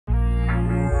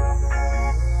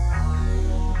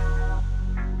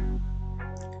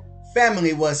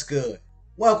Family, what's good?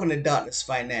 Welcome to Doctor's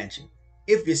Financial.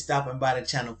 If you're stopping by the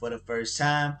channel for the first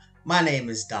time, my name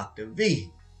is Dr. V.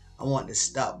 I want to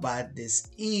stop by this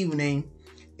evening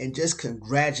and just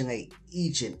congratulate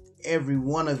each and every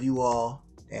one of you all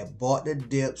that bought the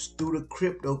dips through the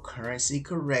cryptocurrency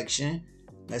correction.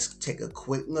 Let's take a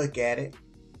quick look at it.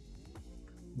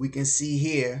 We can see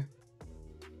here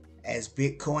as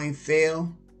Bitcoin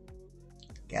fell,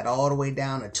 got all the way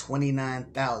down to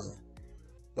 29,000.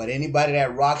 But anybody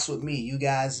that rocks with me, you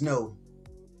guys know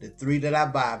the three that I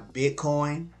buy: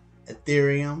 Bitcoin,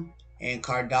 Ethereum, and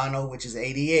Cardano, which is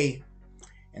ADA.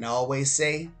 And I always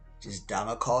say, just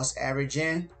dollar cost average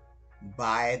in,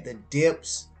 buy the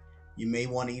dips. You may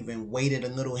want to even weight it a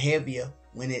little heavier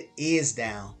when it is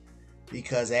down,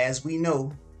 because as we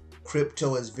know,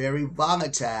 crypto is very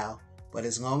volatile. But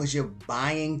as long as you're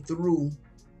buying through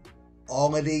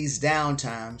all of these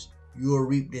downtimes, you will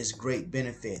reap this great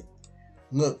benefit.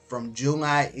 Look, from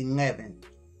July 11th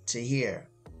to here,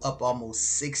 up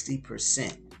almost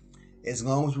 60%. As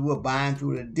long as we were buying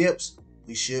through the dips,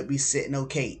 we should be sitting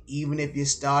okay. Even if you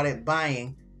started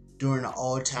buying during the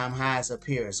all-time highs up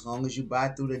here, as long as you buy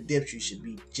through the dips, you should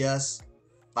be just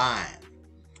fine.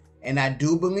 And I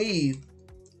do believe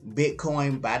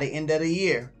Bitcoin, by the end of the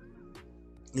year,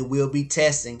 it will be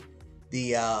testing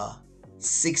the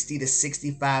 $60,000 to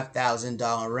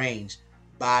 $65,000 range.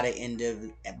 By the end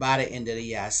of the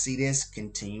year, I see this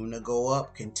continuing to go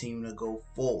up, continuing to go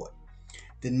forward.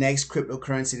 The next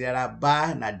cryptocurrency that I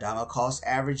buy, and I dollar cost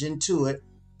average into it,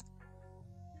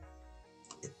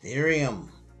 Ethereum.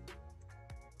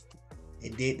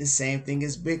 It did the same thing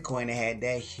as Bitcoin. It had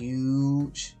that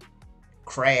huge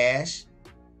crash,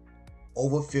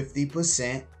 over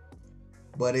 50%.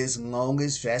 But as long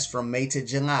as that's from May to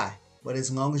July. But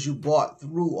as long as you bought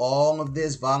through all of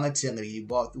this volatility, you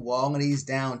bought through all of these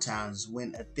downtimes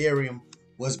when Ethereum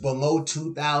was below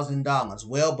 $2,000,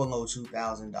 well below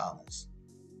 $2,000.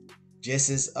 Just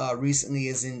as recently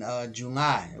as in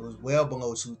July, it was well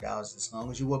below $2,000. As long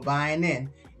as you were buying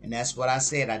in, and that's what I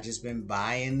said. I just been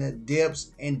buying the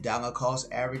dips and dollar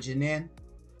cost averaging in.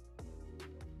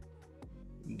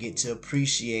 You get to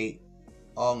appreciate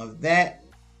all of that.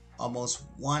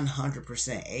 Almost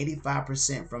 100%,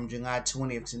 85% from July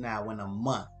 20th to now in a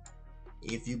month,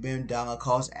 if you've been dollar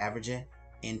cost averaging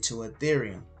into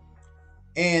Ethereum.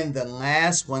 And the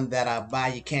last one that I buy,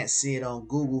 you can't see it on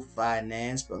Google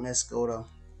Finance, but let's go to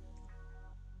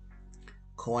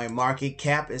Coin Market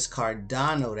Cap. Is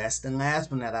Cardano. That's the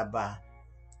last one that I buy.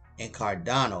 And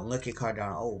Cardano, look at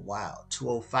Cardano. Oh wow,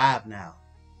 205 now.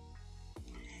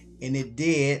 And it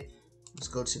did, let's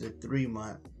go to the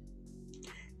 3-month.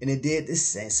 And it did the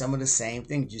same, some of the same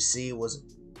things. You see, it was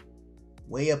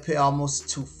way up here, almost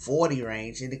 240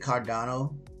 range. In the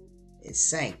Cardano, it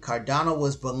sank. Cardano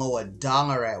was below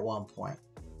 $1 at one point.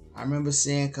 I remember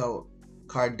seeing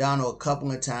Cardano a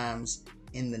couple of times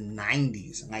in the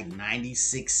 90s, like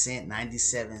 96 cents,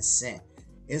 97 cents.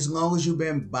 As long as you've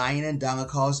been buying and dollar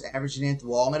cost averaging in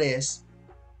through all of this,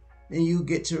 then you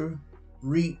get to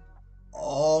reap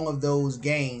all of those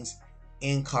gains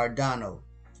in Cardano.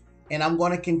 And I'm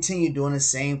going to continue doing the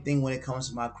same thing when it comes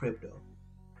to my crypto.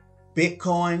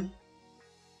 Bitcoin,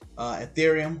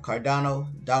 Ethereum, Cardano,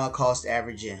 dollar cost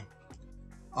average in.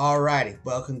 Alrighty,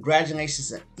 well,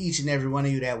 congratulations to each and every one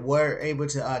of you that were able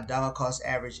to dollar cost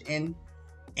average in,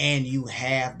 and you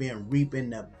have been reaping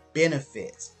the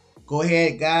benefits. Go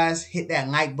ahead, guys, hit that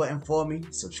like button for me,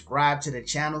 subscribe to the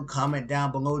channel, comment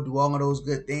down below, do all of those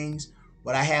good things.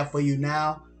 What I have for you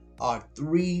now are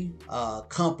three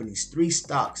companies, three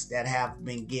stocks that have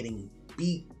been getting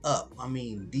beat up. I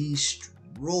mean,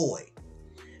 destroyed.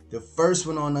 The first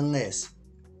one on the list,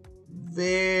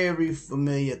 very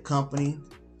familiar company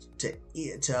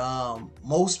to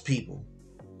most people.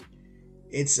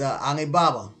 It's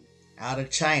Alibaba out of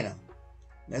China.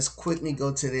 Let's quickly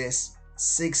go to this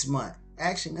 6-month.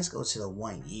 Actually, let's go to the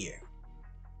 1 year.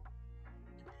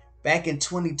 Back in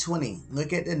 2020,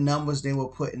 look at the numbers they were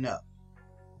putting up.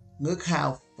 Look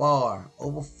how far,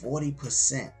 over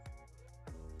 40%.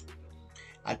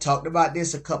 I talked about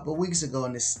this a couple of weeks ago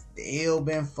and it's still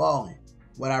been falling.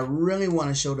 What I really want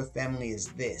to show the family is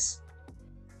this.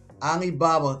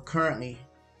 Alibaba currently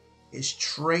is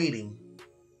trading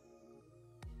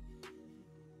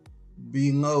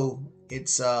below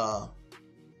its below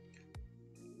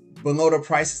the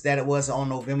prices that it was on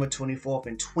November 24th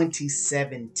in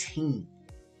 2017.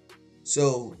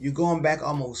 So you're going back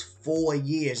almost 4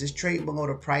 years. It's trading below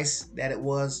the price that it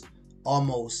was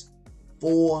almost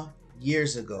 4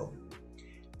 years ago.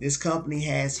 This company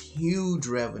has huge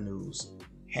revenues,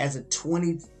 has a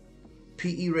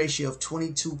PE ratio of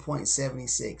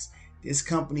 22.76. This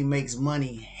company makes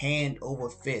money hand over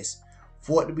fist.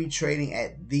 For it to be trading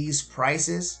at these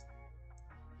prices,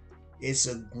 it's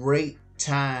a great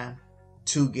time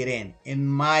to get in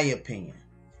my opinion,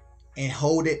 and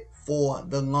hold it for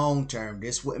the long term.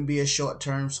 This wouldn't be a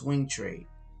short-term swing trade.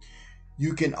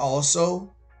 You can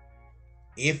also,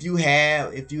 if you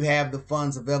have the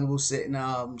funds available sitting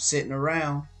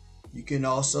around, you can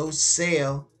also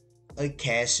sell a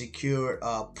cash secured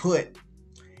put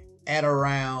at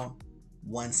around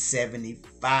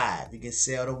 175. You can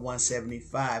sell the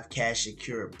 175 cash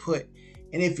secured put,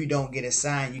 and if you don't get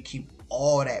assigned, you keep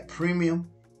all that premium.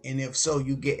 And if so,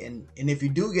 and if you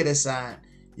do get assigned,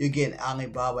 you're getting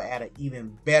Alibaba at an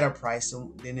even better price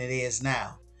than it is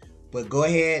now. But go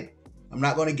ahead. I'm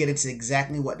not going to get into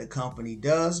exactly what the company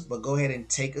does, but go ahead and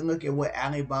take a look at what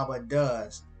Alibaba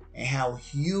does and how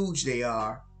huge they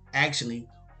are actually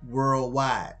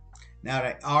worldwide. Now,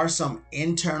 there are some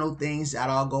internal things that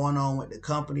are going on with the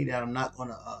company that I'm not going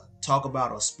to talk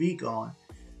about or speak on,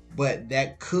 but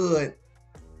that could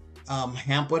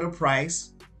hamper the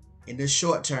price in the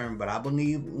short term. But I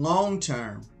believe long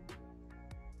term,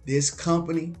 this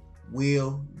company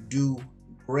will do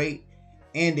great,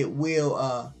 and it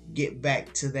will get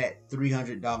back to that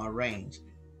 $300 range.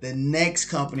 The next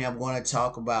company I'm going to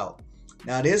talk about.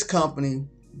 Now, this company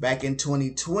back in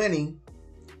 2020,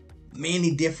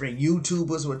 many different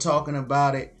YouTubers were talking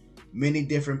about it. Many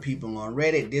different people on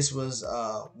Reddit. This was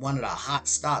one of the hot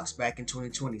stocks back in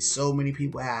 2020. So many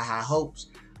people had high hopes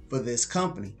for this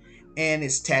company. And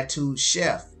it's Tattooed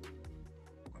Chef.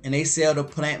 And they sell the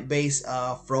plant-based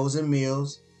frozen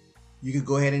meals. You could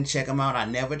go ahead and check them out. I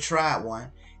never tried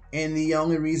one. And the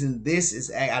only reason this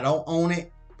is, I don't own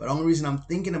it, but the only reason I'm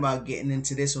thinking about getting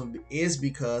into this one is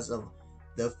because of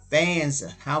the fans,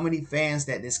 how many fans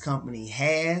that this company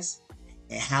has,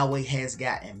 and how it has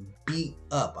gotten beat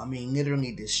up. I mean,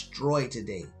 literally destroyed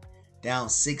today, down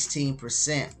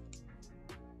 16%.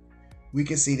 We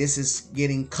can see this is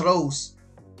getting close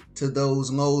to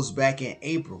those lows back in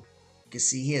April. You can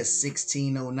see here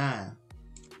 1609.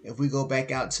 If we go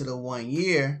back out to the 1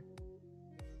 year,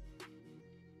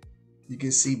 you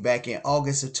can see back in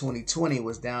August of 2020 it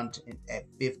was down at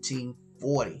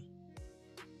 1540.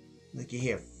 Look at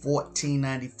here,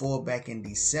 1494 back in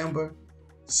December.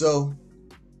 So,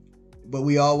 but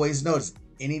we always notice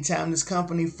anytime this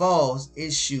company falls,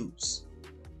 it shoots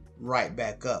right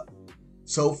back up.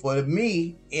 So for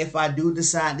me, if I do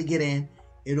decide to get in,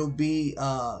 it'll be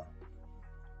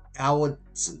I would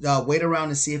wait around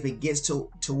to see if it gets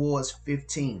towards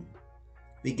 15.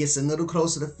 If it gets a little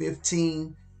closer to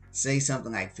 15, say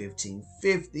something like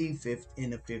 1550, in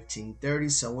the 1530,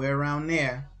 somewhere around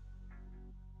there,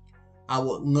 I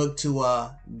would look to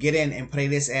get in and play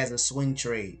this as a swing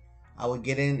trade. I would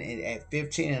get in at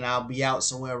 15 and I'll be out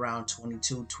somewhere around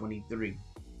 22, 23,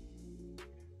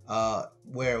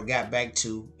 where it got back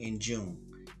to in June.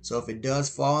 So if it does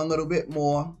fall a little bit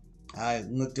more, I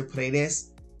look to play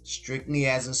this strictly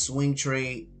as a swing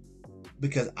trade,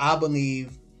 because I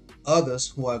believe others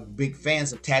who are big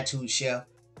fans of Tattooed Chef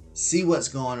see what's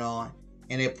going on,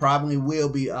 and they probably will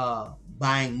be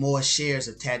buying more shares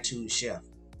of Tattooed Chef.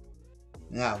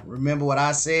 Now, remember what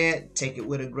I said, take it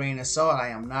with a grain of salt. I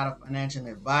am not a financial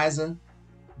advisor,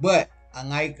 but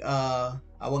I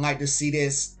would like to see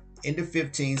this in the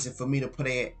 15s and for me to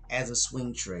play it as a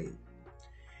swing trade.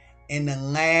 And the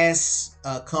last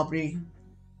company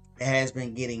that has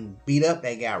been getting beat up,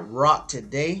 that got rocked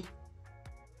today,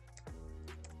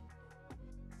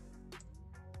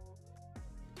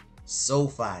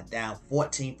 SoFi, down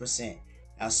 14%.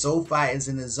 Now, SoFi is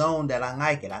in the zone that I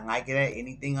like it. I like it at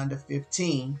anything under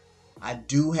 15. I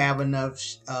do have enough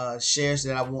shares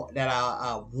that I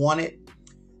wanted.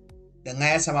 The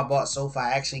last time I bought SoFi,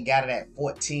 I actually got it at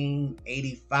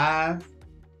 $14.85.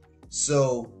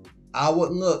 So I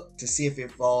would look to see if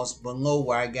it falls below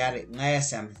where I got it last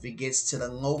time. If it gets to the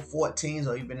low 14s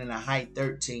or even in the high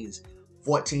 13s,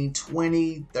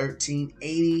 1420,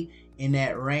 1380, in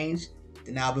that range,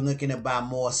 then I'll be looking to buy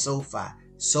more SoFi.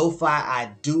 SoFi,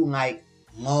 I do like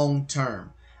long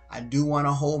term. I do want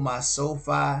to hold my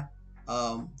SoFi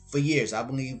for years. I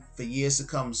believe for years to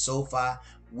come, SoFi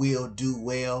will do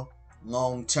well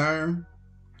long term.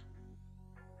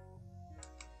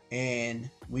 And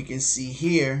we can see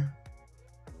here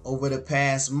over the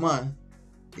past month,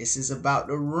 this is about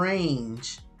the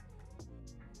range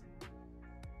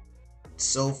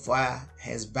SoFi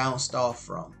has bounced off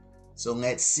from. So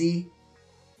let's see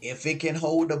if it can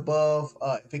hold above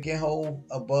the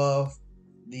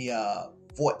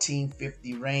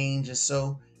 1450 range or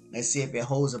so. Let's see if it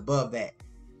holds above that.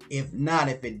 If not,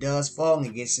 if it does fall and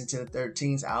it gets into the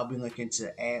 13s, I'll be looking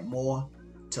to add more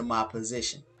to my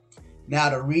position. Now,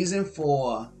 the reason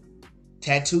for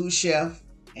Tattoo Chef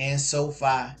and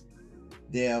SoFi,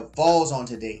 their falls on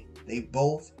today, they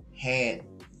both had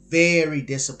very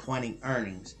disappointing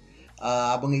earnings.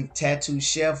 I believe Tattoo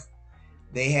Chef,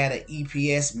 they had an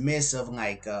EPS miss of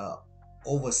like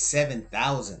over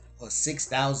 7,000 or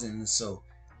 6,000 or so.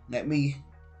 Let me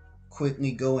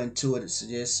quickly go into it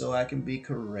just so I can be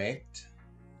correct.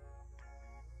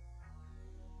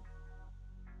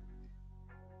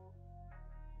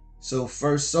 So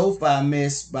first, SoFi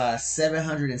missed by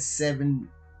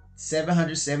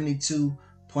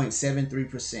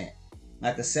 772.73%,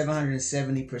 like a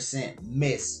 770%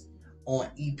 miss on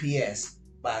EPS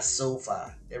by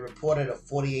SoFi. They reported a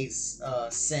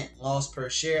 48-cent loss per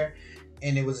share,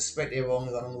 and it was expected they were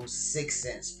only going to lose 6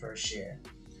 cents per share.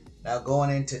 Now going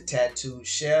into Tattoo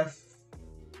Chef,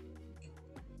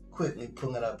 quickly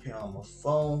pulling it up here on my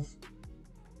phone.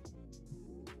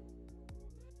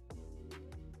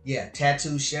 Yeah,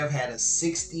 Tattoo Chef had a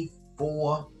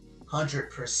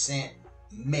 6,400%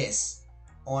 miss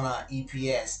on our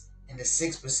EPS and a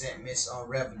 6% miss on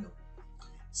revenue.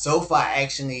 SoFi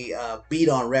actually beat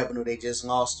on revenue. They just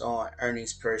lost on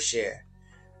earnings per share.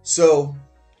 So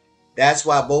that's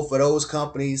why both of those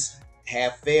companies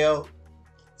have failed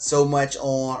so much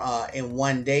on in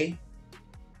one day.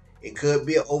 It could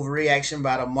be an overreaction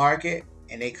by the market,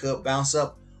 and they could bounce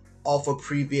up off of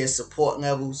previous support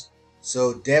levels.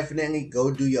 So definitely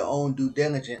go do your own due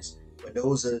diligence. But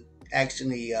those are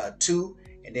actually two.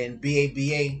 And then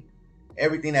BABA,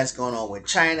 everything that's going on with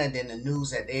China, then the news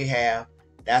that they have,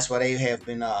 that's why they have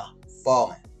been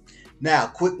falling. Now,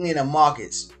 quickly in the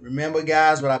markets. Remember,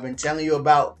 guys, what I've been telling you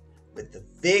about with the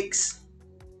VIX?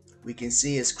 We can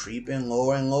see it's creeping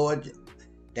lower and lower,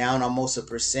 down almost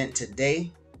 1%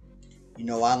 today. You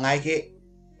know, I like it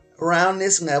around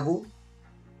this level.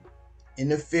 In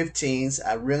the 15s,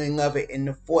 I really love it in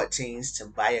the 14s to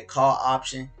buy a call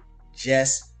option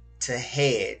just to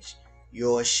hedge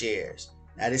your shares.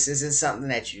 Now, this isn't something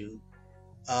that you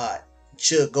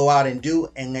should go out and do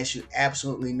unless you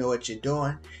absolutely know what you're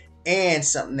doing, and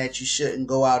something that you shouldn't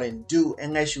go out and do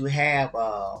unless you have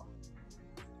a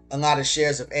lot of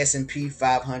shares of S&P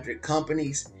 500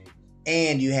 companies,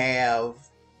 and you have,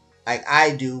 like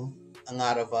I do, a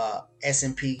lot of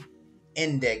S&P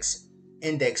index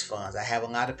funds. I have a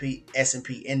lot of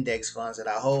S&P index funds that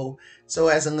I hold. So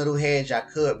as a little hedge, I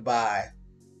could buy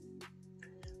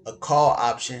a call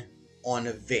option on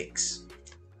the VIX.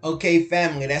 Okay,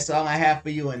 family, that's all I have for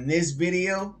you in this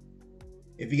video.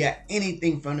 If you got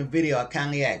anything from the video, I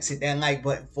kindly ask, hit that like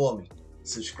button for me.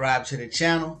 Subscribe to the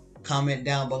channel, comment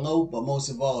down below, but most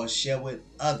of all, share with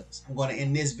others. I'm going to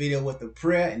end this video with a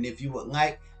prayer, and if you would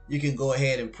like, you can go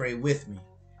ahead and pray with me.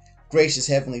 Gracious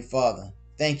Heavenly Father,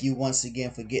 thank you once again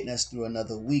for getting us through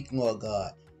another week, Lord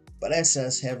God. Bless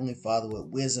us, Heavenly Father, with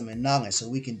wisdom and knowledge so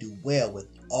we can do well with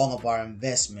all of our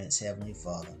investments, Heavenly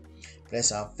Father.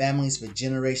 Bless our families for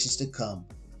generations to come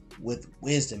with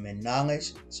wisdom and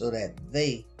knowledge so that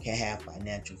they can have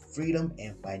financial freedom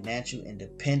and financial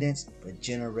independence for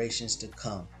generations to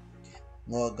come.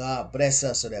 Lord God, bless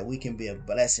us so that we can be a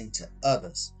blessing to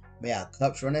others. May our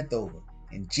cups runneth over.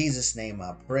 In Jesus' name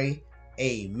I pray.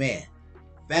 Amen.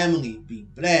 Family, be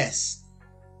blessed.